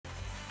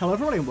Hello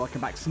everybody and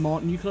welcome back to some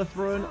more Nuclear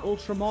Throne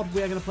Ultra Mod.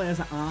 We are going to play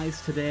as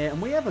Eyes today and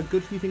we have a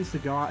good few things to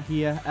go out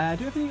here. Do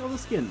we have any other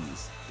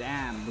skins?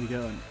 Damn, we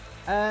don't.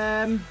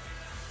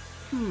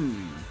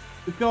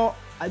 We've got,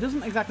 it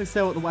doesn't exactly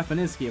say what the weapon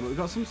is here, but we've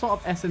got some sort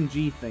of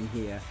SMG thing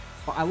here.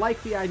 But I like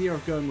the idea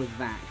of going with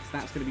that, because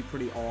that's going to be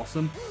pretty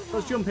awesome.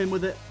 Let's jump in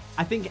with it.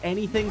 I think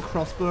anything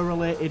crossbow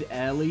related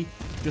early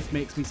just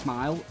makes me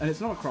smile, and it's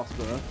not a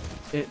crossbow.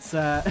 It's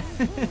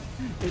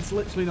it's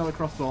literally not a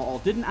crossbow at all.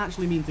 Didn't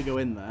actually mean to go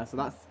in there,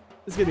 so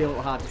it's gonna be a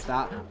little hard to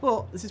start.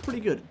 But this is pretty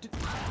good.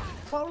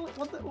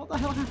 What the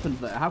hell happened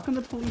there? How come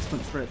the police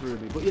went straight through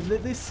me? But yeah,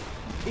 this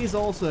is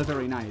also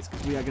very nice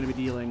because we are going to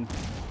be dealing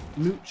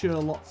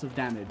lots of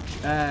damage.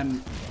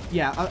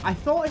 Yeah, I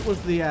thought it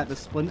was the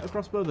splinter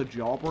crossbow, the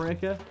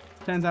jawbreaker.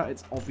 Turns out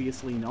it's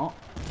obviously not.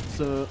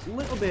 So a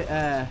little bit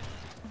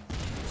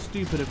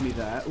stupid of me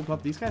there. Oh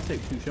god, these guys take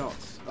 2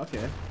 shots.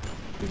 Okay.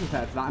 Be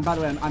prepared for that. And by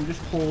the way, I'm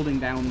just holding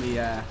down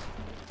the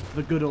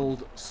good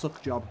old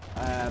suck job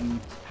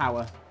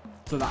power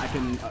so that I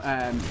can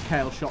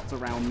curl shots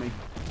around me.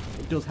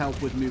 It does help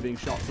with moving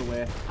shots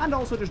away and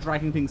also just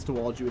dragging things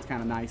towards you. It's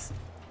kind of nice.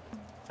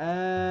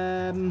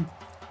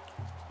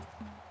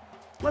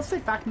 Let's say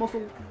back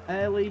muscle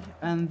early,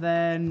 and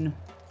then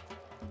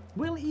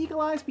will Eagle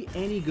Eyes be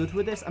any good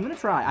with this? I'm gonna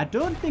try. I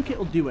don't think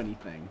it'll do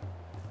anything,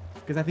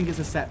 because I think it's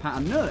a set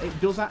pattern. No, it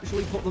does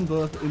actually put them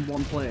both in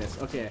one place.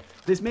 Okay,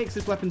 this makes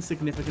this weapon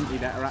significantly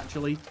better,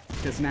 actually,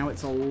 because now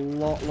it's a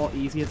lot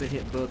easier to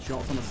hit both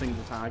shots on a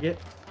single target,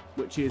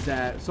 which is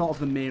sort of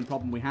the main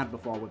problem we had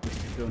before with this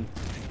gun.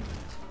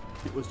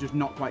 It was just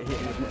not quite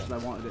hitting as much as I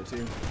wanted it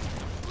to.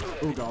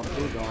 Oh god,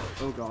 oh god,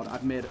 oh god,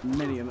 I've made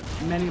many a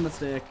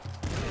mistake.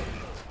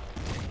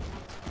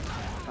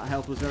 That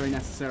health was very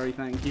necessary,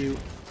 thank you.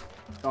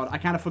 God, I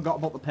kind of forgot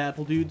about the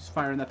purple dudes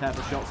firing their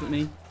purple shots at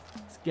me.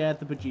 Scared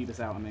the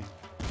bejeebus out of me.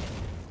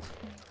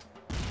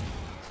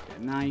 Okay,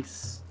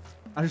 nice.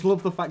 I just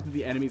love the fact that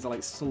the enemies are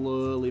like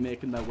slowly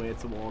making their way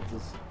towards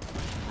us.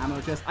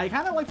 Ammo chest. I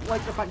kind of like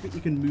the fact that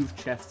you can move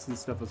chests and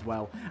stuff as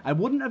well. I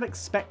wouldn't have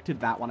expected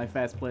that when I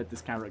first played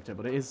this character,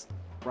 but it is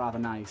rather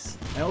nice.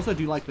 I also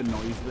do like the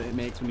noise that it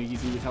makes when you're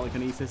using your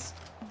telekinesis.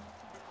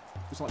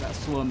 Just like that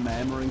slow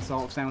murmuring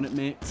sort of sound it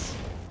makes.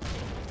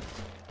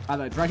 I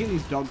don't know, dragging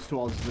these dogs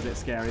towards us is a bit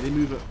scary. They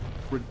move at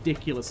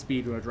ridiculous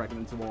speed when we're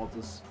dragging them towards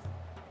us.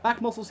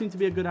 Back muscle seems to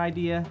be a good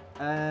idea.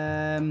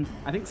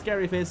 I think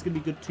Scary Face is going to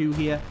be good too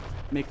here.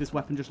 Make this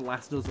weapon just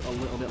last us a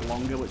little bit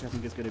longer, which I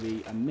think is going to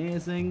be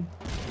amazing.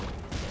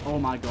 Oh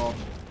my god.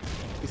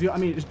 You see what I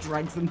mean? It just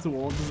drags them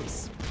towards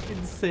us at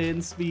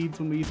insane speeds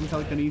when we're using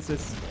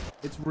telekinesis.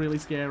 It's really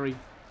scary.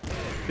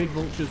 Big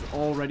Vulture's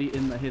already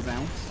in his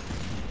house.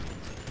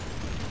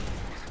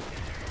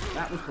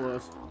 That was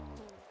close.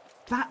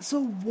 That's a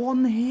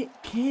one-hit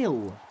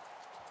kill.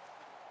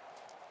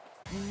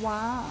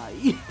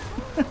 Why?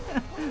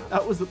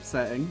 That was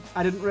upsetting.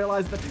 I didn't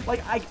realize that.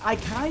 Like, I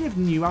kind of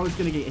knew I was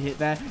going to get hit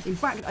there. In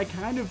fact, I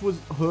kind of was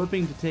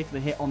hoping to take the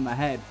hit on the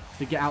head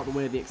to get out of the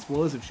way of the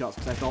explosive shots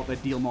because I thought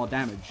they'd deal more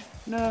damage.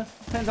 No,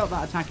 turns out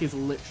that attack is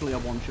literally a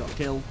one-shot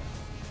kill.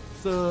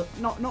 So,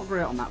 not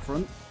great on that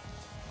front.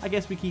 I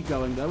guess we keep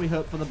going, though. We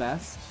hope for the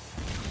best.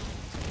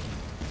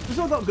 We've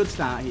still got a good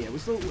start here.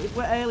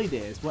 We're early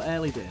days. We're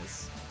early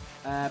days.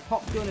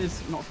 Pop gun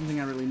is not something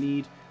I really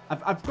need.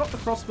 I've got the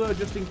crossbow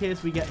just in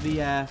case we get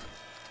the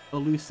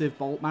elusive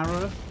bolt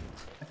marrow.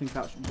 I think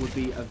that would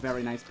be a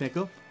very nice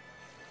pickup.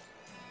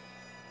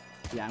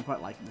 Yeah, I'm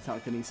quite liking the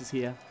telekinesis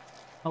here.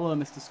 Hello,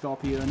 Mr.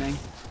 Scorpione.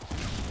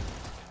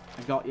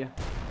 I got you.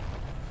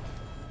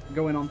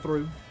 Going on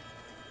through.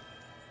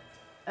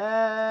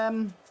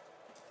 I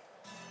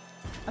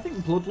think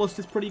Bloodlust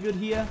is pretty good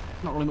here.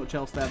 Not really much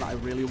else there that I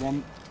really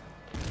want.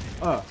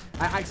 Oh,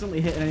 I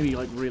accidentally hit an enemy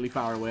like really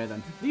far away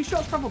then. These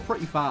shots travel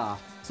pretty far.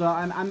 So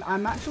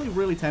I'm actually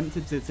really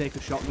tempted to take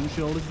a shotgun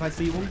shoulders if I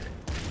see one.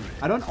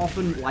 I don't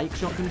often like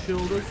shotgun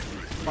shoulders,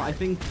 but I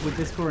think with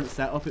this current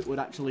setup it would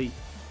actually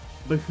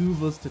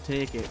behoove us to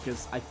take it,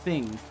 because I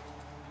think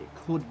it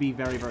could be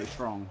very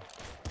strong.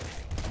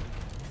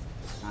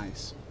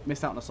 Nice.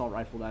 Missed out on assault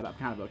rifle there, but I'm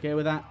kind of okay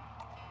with that.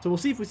 So we'll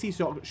see if we see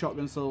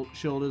shotgun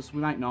shoulders.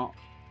 We might not.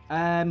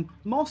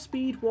 More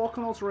speed, walk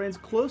on all terrains,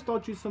 close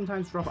dodges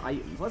sometimes drop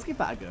items. Let's give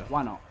that a go.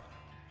 Why not?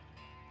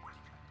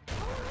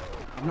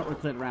 I've not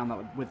really played around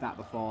with that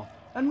before.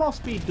 And more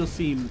speed does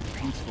seem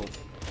useful.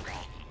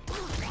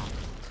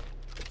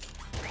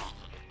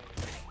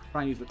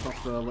 Try and use the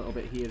crossbow a little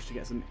bit here just to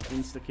get some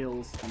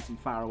insta-kills on some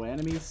faraway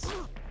enemies.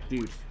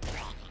 Dude,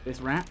 this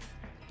rat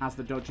has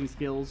the dodging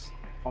skills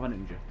of a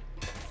ninja.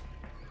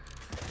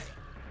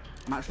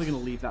 I'm actually going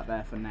to leave that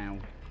there for now.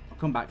 I'll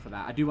come back for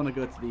that. I do want to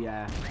go to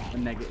the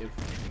negative.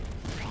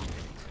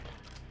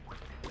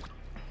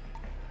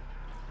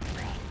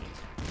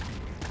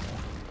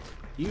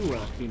 You were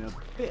being a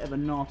bit of a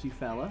naughty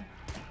fella.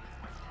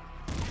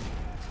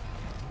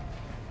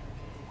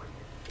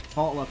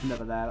 Portal opened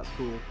over there, that's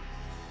cool.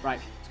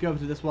 Right, let's go over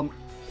to this one.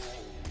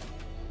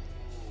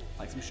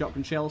 Like some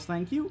shotgun shells,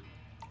 thank you.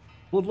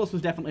 Bloodlust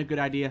was definitely a good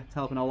idea. It's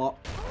helping a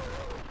lot.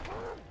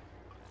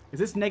 Is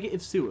this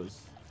negative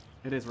sewers?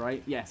 It is,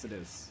 right? Yes, it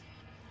is.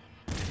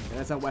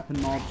 There's our weapon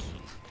mod.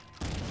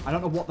 I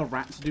don't know what the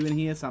rats are doing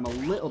here, so I'm a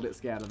little bit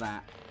scared of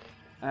that.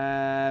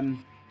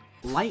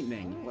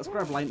 Lightning. Let's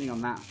grab lightning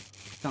on that.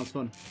 Sounds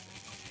fun.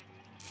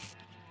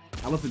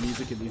 I love the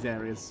music in these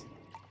areas.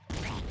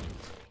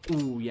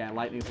 Ooh, yeah,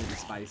 lightning's gonna be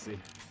spicy.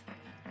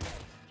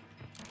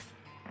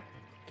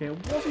 Okay,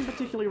 I wasn't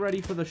particularly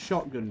ready for the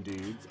shotgun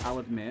dudes, I'll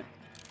admit.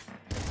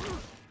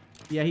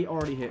 Yeah, he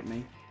already hit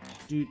me.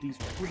 Dude, these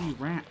bloody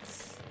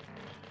rats.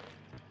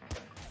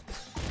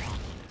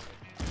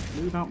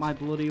 Move out my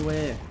bloody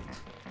way.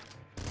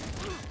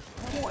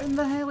 What in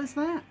the hell is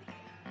that?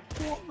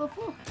 What the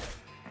fuck?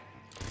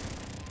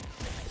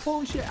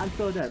 Holy shit, I'm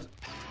so dead.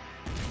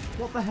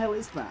 What the hell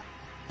is that?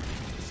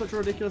 It's such a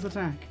ridiculous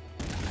attack.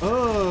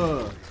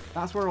 Oh,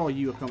 that's where all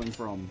you are coming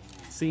from.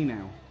 See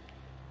now.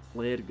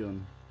 Blade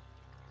gun.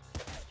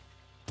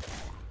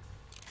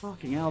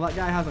 Fucking hell, that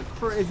guy has a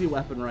crazy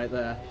weapon right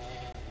there.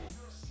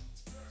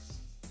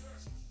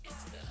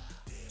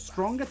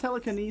 Stronger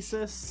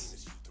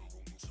telekinesis.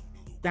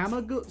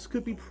 Gamma guts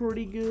could be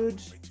pretty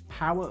good.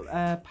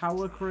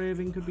 Power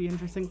craving could be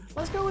interesting.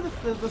 Let's go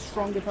with the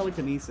stronger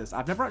telekinesis.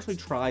 I've never actually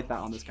tried that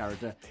on this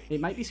character. It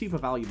might be super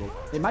valuable.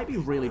 It might be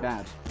really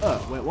bad.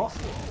 Oh, wait, what?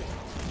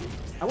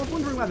 I was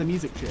wondering why the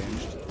music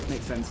changed.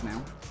 Makes sense now.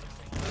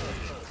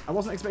 I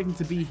wasn't expecting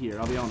to be here,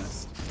 I'll be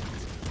honest.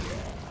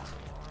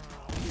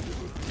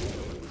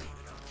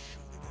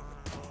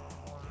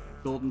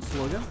 Golden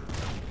Slugger.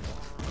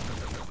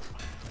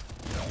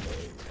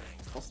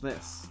 What's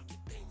this?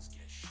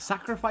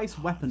 Sacrifice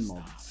weapon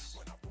mods.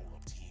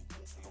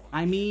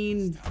 I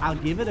mean, I'll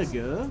give it a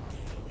go.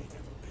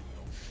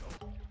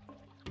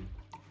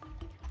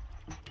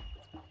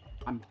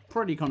 I'm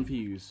pretty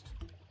confused.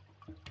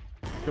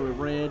 Go with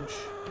Rage.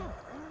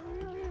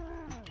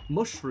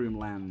 Mushroom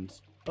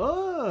Land.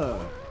 Oh!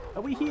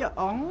 Are we here?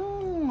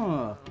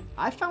 Oh!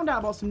 I found out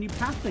about some new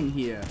pathing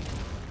here.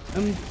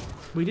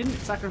 We didn't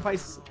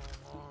sacrifice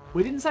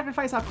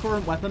our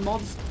current weapon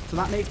mods, so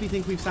that makes me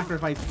think we've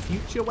sacrificed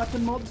future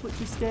weapon mods, which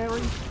is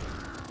scary.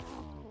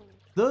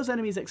 Those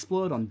enemies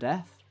explode on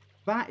death.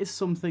 That is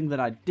something that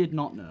I did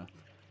not know.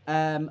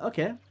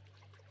 Okay.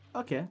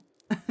 Okay.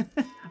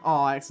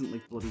 Oh, I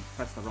accidentally bloody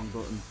pressed the wrong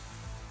button.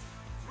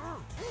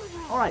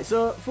 Alright,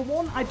 so for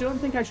one, I don't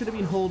think I should have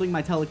been holding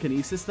my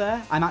telekinesis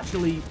there. I'm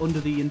actually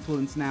under the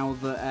influence now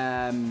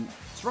that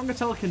stronger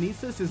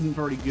telekinesis isn't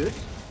very good.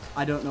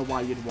 I don't know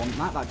why you'd want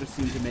that. That just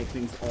seems to make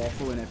things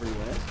awful in every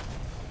way.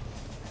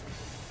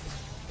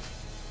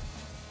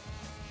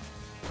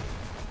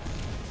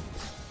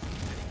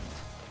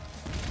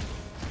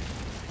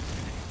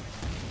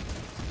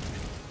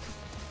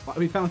 But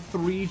we found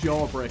 3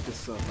 jawbreakers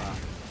so far.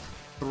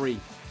 3.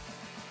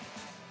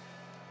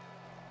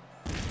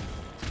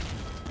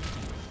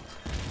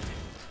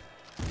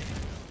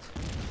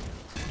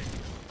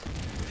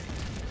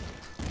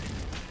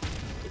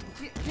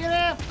 Get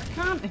out! I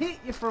can't hit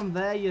you from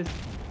there, you...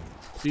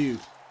 Dude,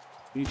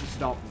 you need to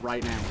stop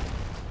right now.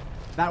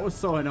 That was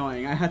so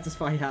annoying. I had to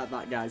fight out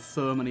that guy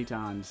so many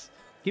times.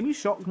 Give me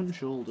shotgun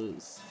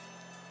shoulders.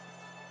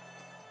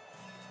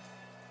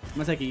 I'm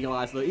gonna take Eagle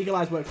Eyes though. Eagle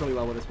Eyes works really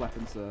well with this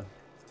weapon, so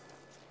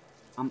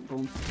I'm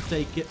going to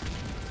take it.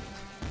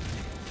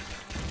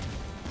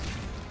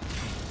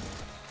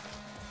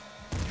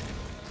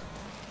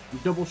 I'm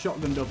double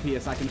shotgunned up here,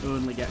 so I can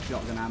only get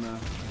shotgun ammo.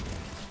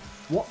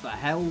 What the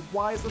hell?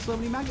 Why is there so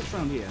many maggots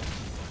around here?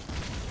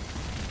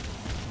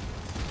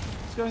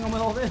 What's going on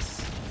with all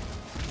this?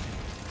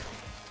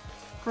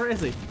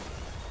 Crazy.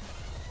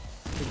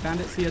 Big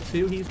Bandit's here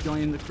too. He's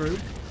joining the crew.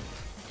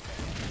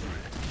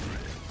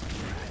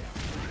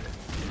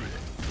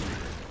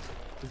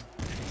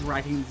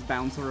 Dragging this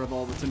bouncer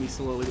revolver to me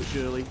slowly but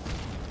surely.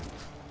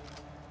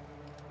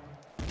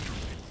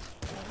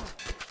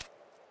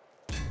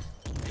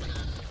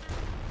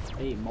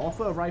 Hey,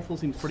 Morpho rifle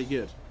seems pretty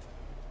good.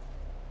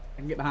 I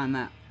can get behind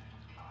that.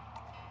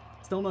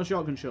 Still no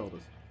shotgun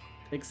shoulders.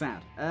 Big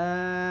sad.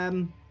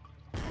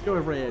 Go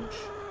with Rage.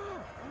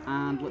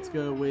 And let's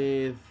go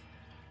with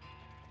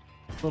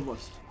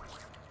Bloodlust.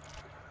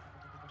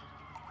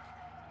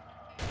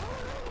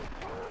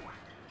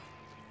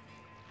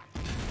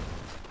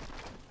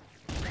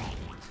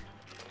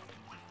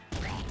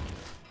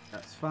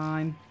 That's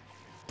fine.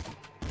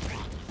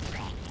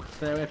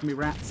 Stay away from me,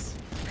 rats.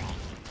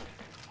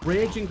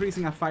 Rage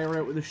increasing our fire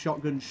rate with a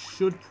shotgun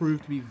should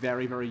prove to be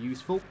very, very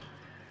useful.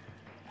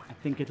 I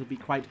think it'll be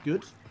quite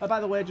good. Oh,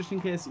 by the way, just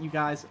in case you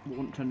guys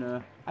want to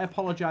know, I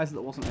apologise that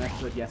there wasn't an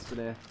episode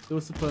yesterday. There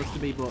was supposed to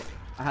be, but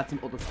I had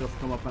some other stuff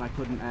come up and I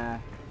couldn't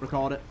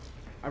record it.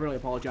 I really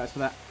apologise for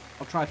that.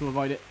 I'll try to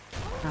avoid it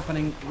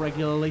happening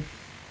regularly.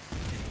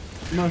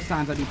 Most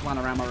times I do plan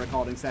around my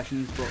recording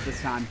sessions, but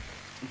this time,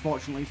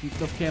 unfortunately, some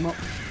stuff came up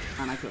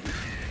and I couldn't.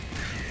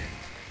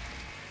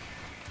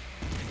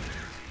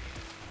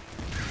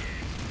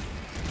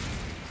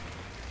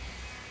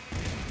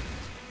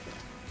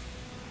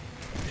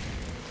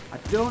 I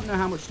don't know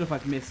how much stuff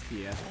I've missed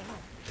here.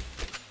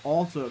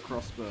 Also a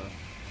crossbow.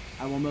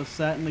 I will most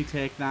certainly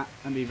take that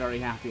and be very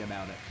happy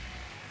about it.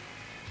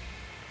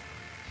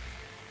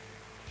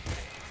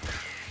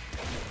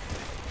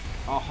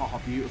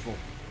 Oh, beautiful.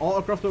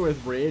 Auto crossbow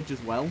with rage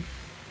as well.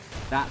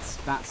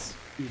 That's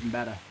even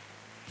better.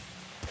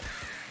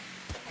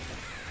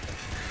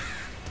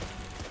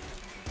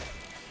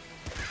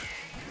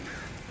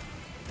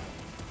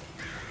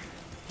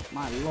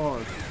 My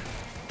lord.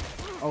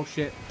 Oh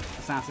shit.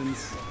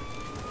 Assassins.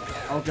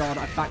 Oh god,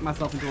 I backed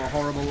myself into a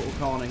horrible little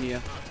corner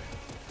here.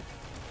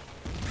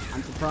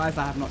 I'm surprised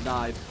I have not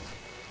died.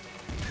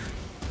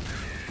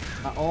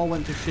 That all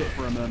went to shit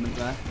for a moment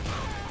there.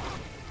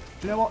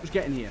 Do you know what? Just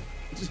get in here.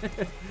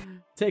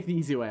 Take the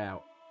easy way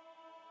out.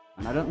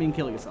 And I don't mean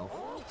kill yourself.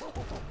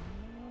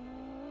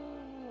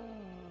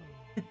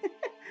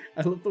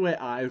 I love the way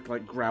Eyes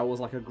like growls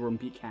like a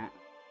grumpy cat.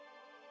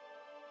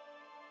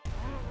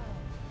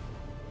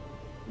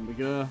 Here we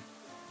go.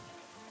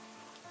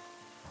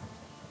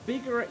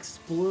 Bigger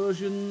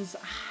explosions.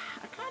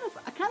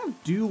 I kind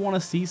of do want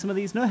to see some of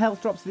these. No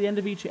health drops at the end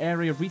of each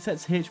area.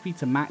 Resets HP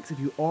to max if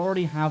you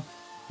already have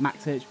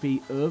max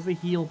HP.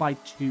 Overheal by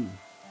 2.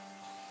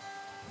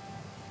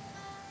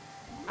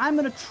 I'm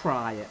going to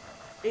try it.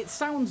 It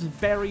sounds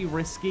very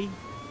risky.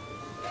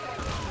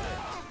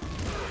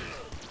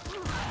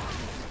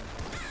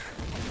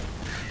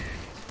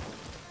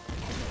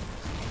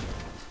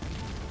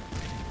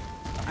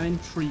 I'm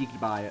intrigued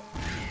by it.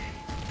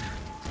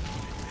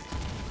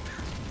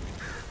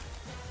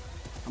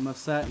 I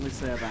must certainly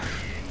say that.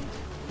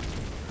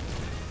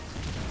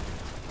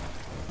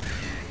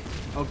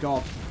 Oh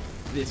god,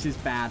 this is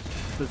bad.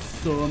 There's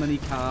so many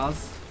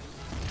cars,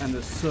 and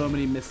there's so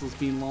many missiles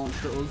being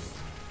launched at us.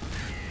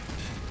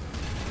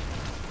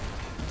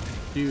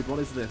 Dude, what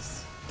is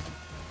this?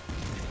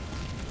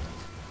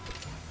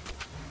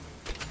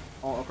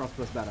 Auto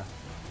crossbow's better,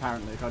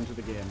 apparently, according to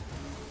the game.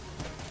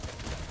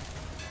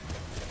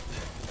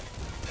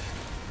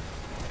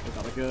 We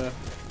gotta go.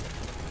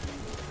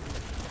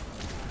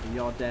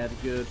 You're dead,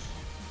 good.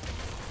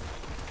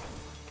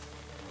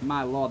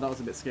 My lord, that was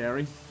a bit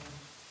scary.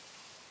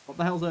 What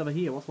the hell's over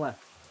here? What's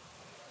left?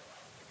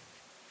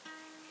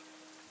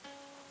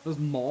 There's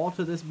more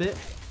to this bit?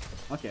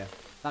 Okay,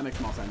 that makes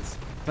more sense.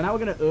 So now we're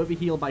going to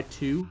overheal by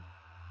 2.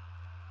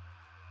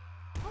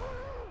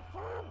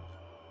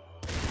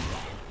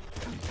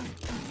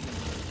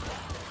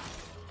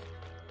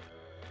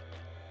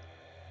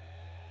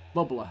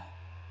 Bubbler.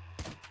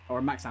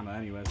 Or max ammo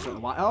anyway. So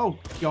why. Oh,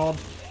 god.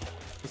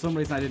 For some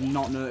reason I did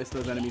not notice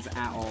those enemies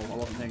at all. I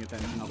wasn't paying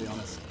attention, I'll be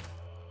honest.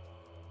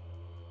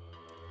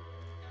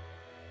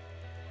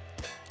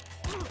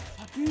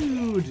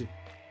 Dude!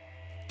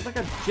 There's like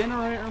a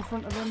generator in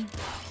front of him.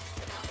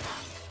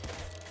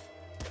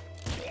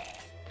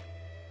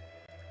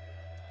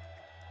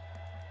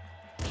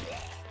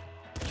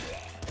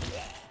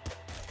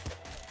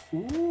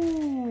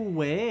 Ooh,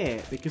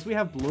 wait. Because we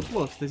have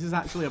Bloodlust, this is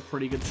actually a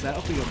pretty good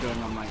setup we got going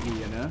on right here,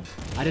 you know?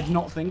 I did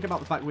not think about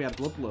the fact we had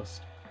Bloodlust.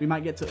 We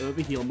might get to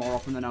overheal more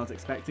often than I was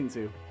expecting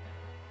to.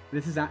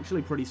 This is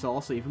actually pretty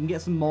saucy. If we can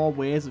get some more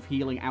ways of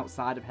healing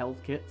outside of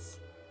health kits,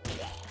 it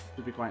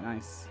would be quite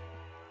nice.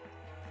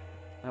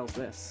 What the hell's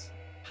this?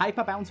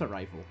 Hyper Bouncer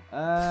Rifle.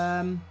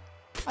 I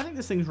think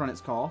this thing's run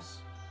its course.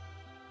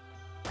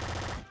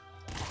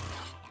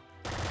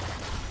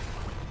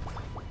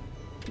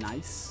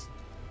 Nice.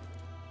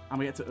 And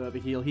we get to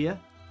overheal here.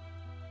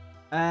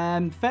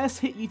 First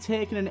hit you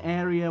take in an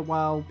area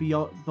while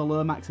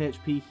below max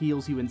HP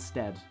heals you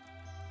instead.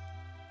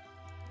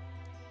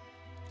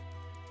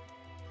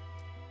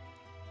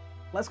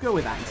 Let's go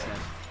with that instead.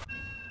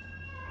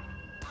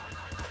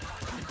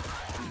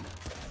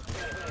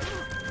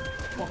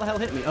 What the hell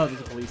hit me? Oh, there's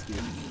a police dude.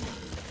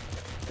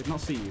 Did not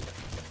see you.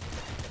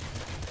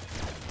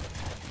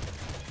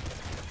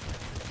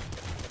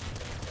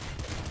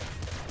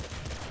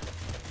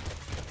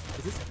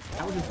 Is this...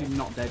 How is this dude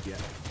not dead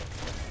yet?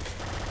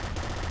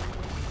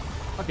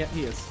 Okay,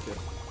 he is. Good.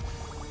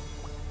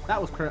 That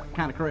was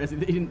kind of crazy.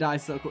 He didn't die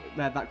so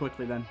that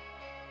quickly then.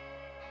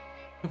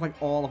 Took like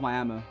all of my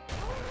ammo.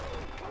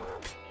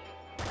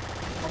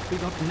 What we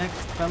got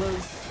next,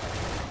 fellas?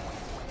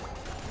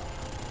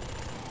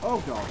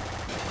 Oh god.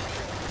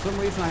 For some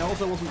reason I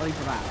also wasn't ready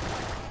for that.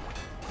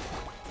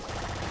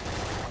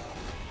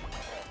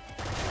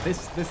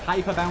 This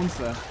hyper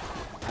bouncer.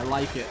 I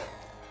like it.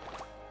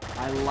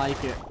 I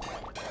like it.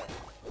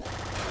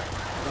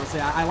 I'll say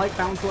I like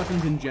bouncer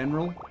weapons in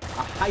general.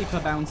 A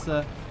hyper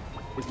bouncer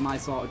is my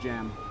sort of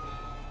jam.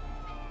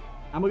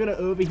 And we're gonna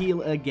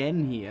overheal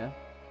again here.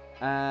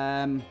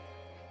 Do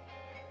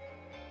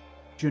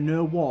you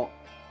know what?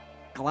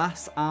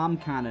 Glass arm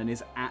cannon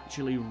is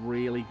actually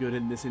really good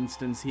in this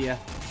instance here.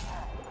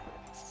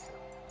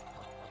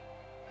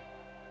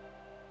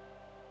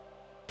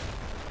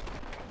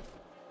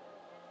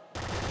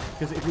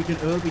 Because if we can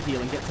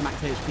overheal and get to max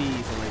HP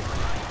easily,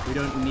 we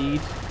don't need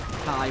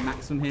high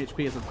maximum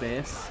HP as a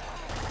base.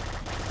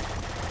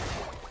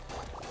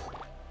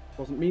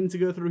 Wasn't meaning to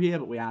go through here,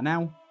 but we are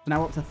now. So now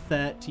we're up to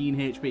 13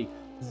 HP.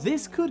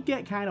 This could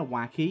get kind of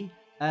wacky.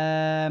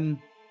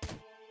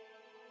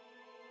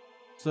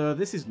 So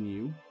this is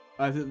new.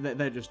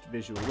 They're just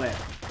visual. Wait.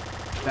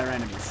 They're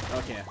enemies.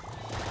 Okay.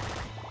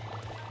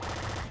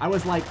 I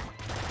was like,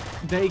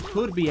 They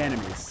could be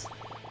enemies.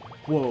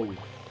 Whoa.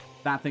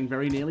 That thing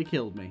very nearly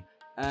killed me.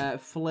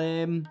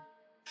 Flame.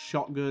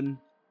 Shotgun.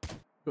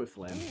 Go with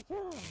flame.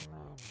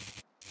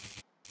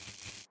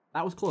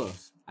 That was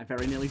close. I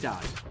very nearly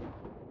died.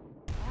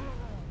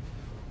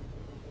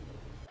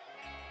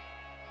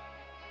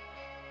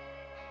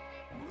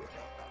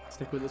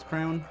 Stick with this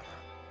crown.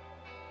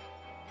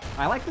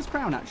 I like this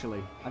crown,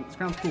 actually. I think this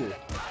crown's cool.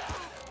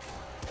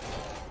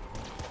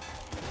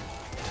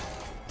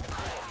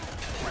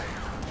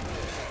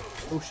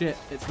 Oh shit,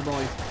 it's the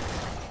boy.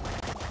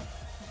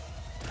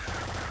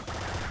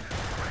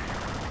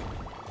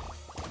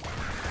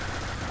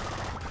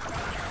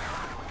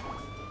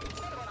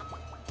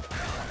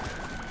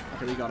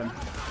 Okay, we got him.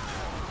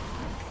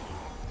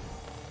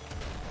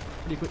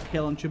 Pretty quick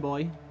kill on your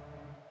boy.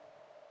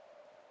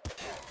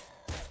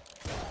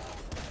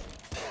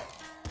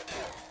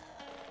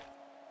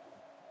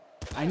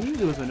 I knew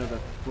there was another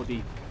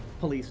bloody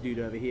police dude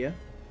over here.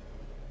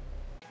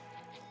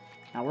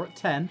 Now we're at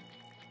 10.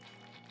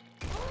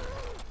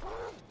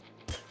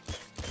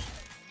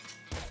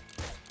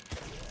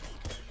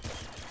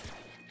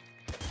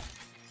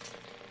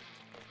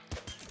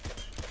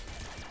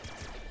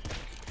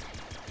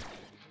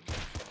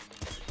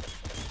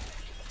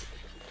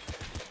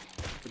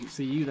 Didn't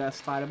see you there,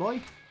 Spider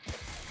Boy.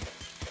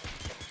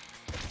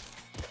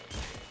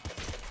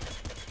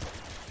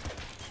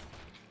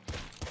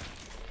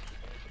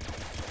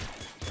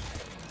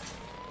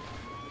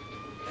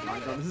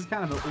 This is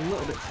kind of a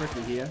little bit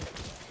tricky here.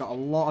 Got a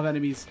lot of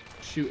enemies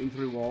shooting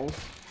through walls.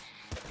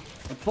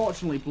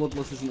 Unfortunately,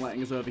 Bloodless isn't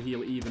letting us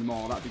overheal even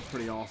more. That'd be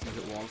pretty awesome if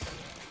it was.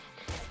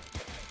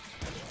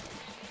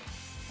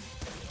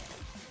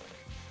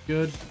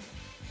 Good.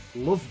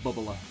 Love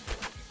Bubbler.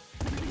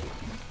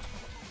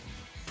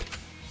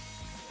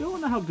 Don't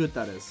know how good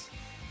that is.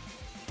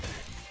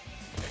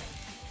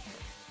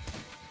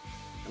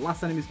 The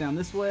last enemy's down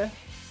this way.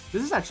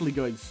 This is actually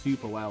going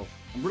super well.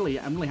 I'm really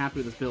happy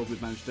with this build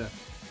we've managed to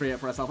create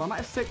for ourselves. I might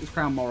have to take this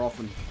crown more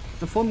often.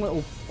 It's a fun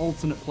little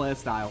alternate play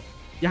style.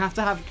 You have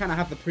to kind of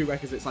have the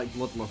prerequisites like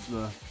Bloodlust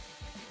though.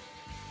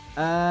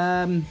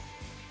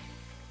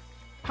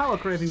 Power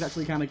Craving's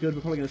actually kind of good.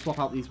 We're probably going to swap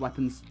out these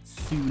weapons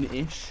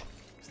soon-ish,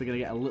 because they're going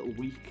to get a little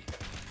weak.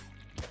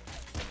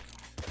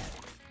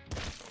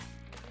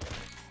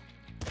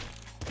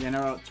 Yeah,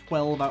 now we're at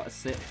 12 out of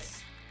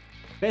 6.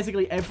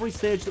 Basically, every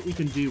stage that we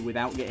can do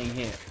without getting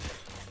hit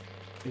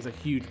is a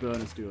huge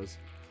bonus to us.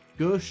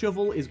 Ghost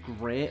Shovel is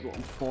great, but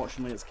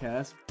unfortunately it's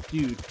cursed.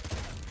 Dude,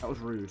 that was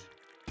rude.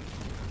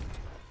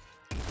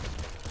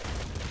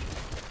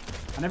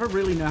 I never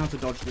really know how to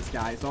dodge this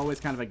guy. It's always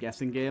kind of a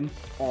guessing game.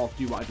 Or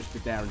do what I just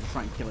did there and just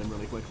try and kill him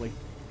really quickly.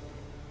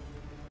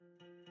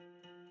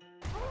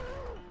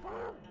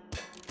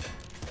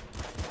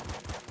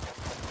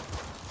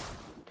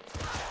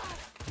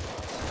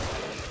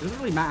 It doesn't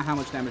really matter how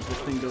much damage this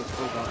thing does.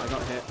 Oh god, I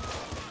got hit.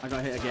 I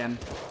got hit again.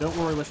 Don't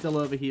worry, we're still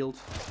overhealed.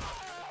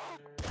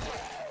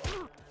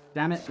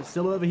 Damn it, we're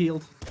still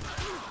overhealed.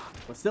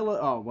 We're still...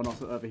 Oh, we're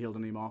not overhealed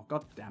anymore.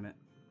 God damn it.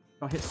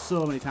 Got hit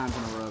so many times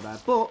in a row there.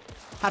 But,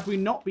 had we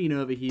not been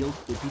overhealed,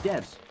 we'd be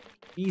dead.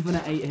 Even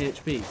at 8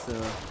 HP, so...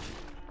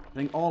 I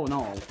think all in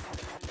all,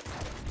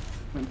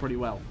 went pretty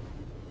well.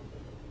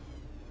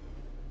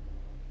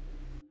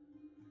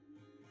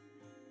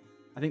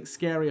 I think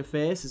Scarier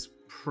Face is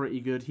pretty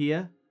good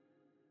here.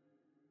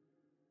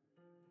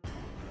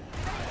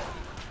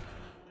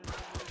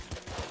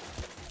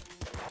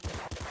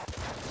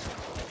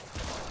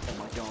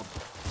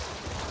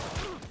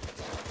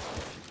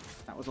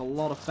 Was a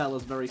lot of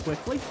fellas very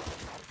quickly. I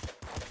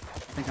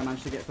think I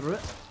managed to get through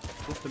it.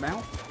 Just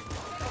about.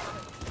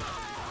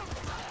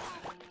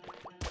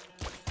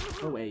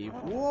 Oh, hey.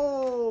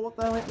 Whoa! What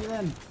the hell hit me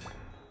then?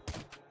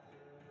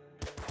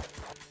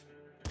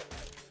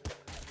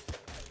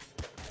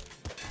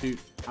 Dude,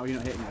 how are you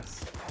not hitting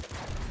this?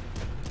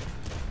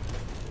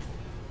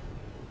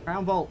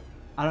 Crown Vault.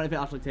 I don't know if it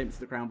actually takes me to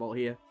the Crown Vault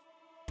here.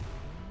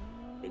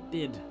 It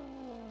did.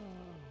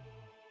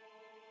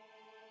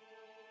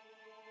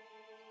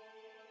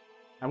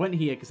 I went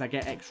here because I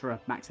get extra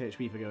max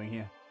HP for going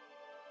here.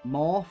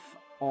 Morph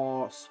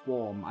or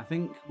Swarm? I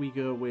think we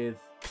go with...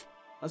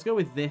 Let's go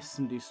with this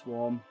and do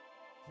Swarm.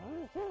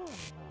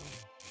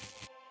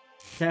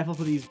 Careful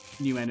for these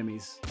new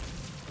enemies.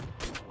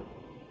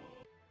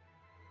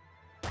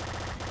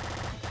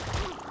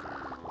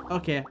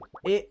 Okay,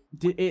 it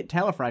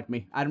telefragged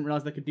me. I didn't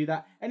realize they could do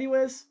that.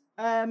 Anyways,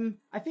 I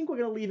think we're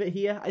going to leave it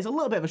here. It's a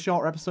little bit of a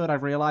shorter episode,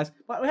 I've realized.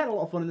 But we had a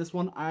lot of fun in this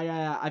one.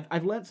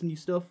 I've learned some new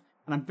stuff.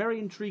 And I'm very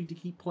intrigued to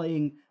keep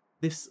playing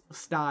this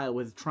style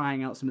with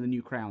trying out some of the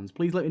new crowns.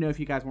 Please let me know if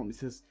you guys want me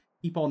to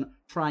keep on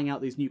trying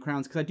out these new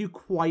crowns, because I do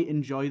quite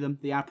enjoy them.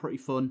 They are pretty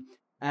fun.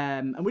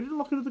 And we did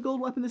unlock another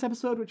gold weapon this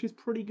episode, which is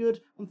pretty good.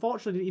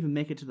 Unfortunately, I didn't even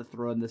make it to the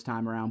throne this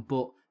time around,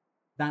 but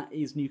that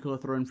is Nuclear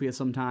Throne for you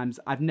sometimes.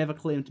 I've never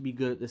claimed to be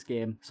good at this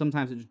game.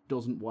 Sometimes it just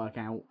doesn't work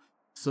out.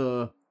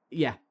 So,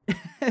 yeah.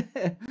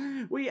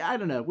 I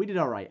don't know. We did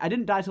alright. I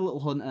didn't die to Little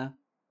Hunter.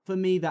 For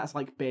me, that's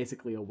like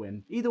basically a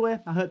win. Either way,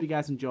 I hope you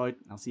guys enjoyed.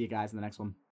 I'll see you guys in the next one.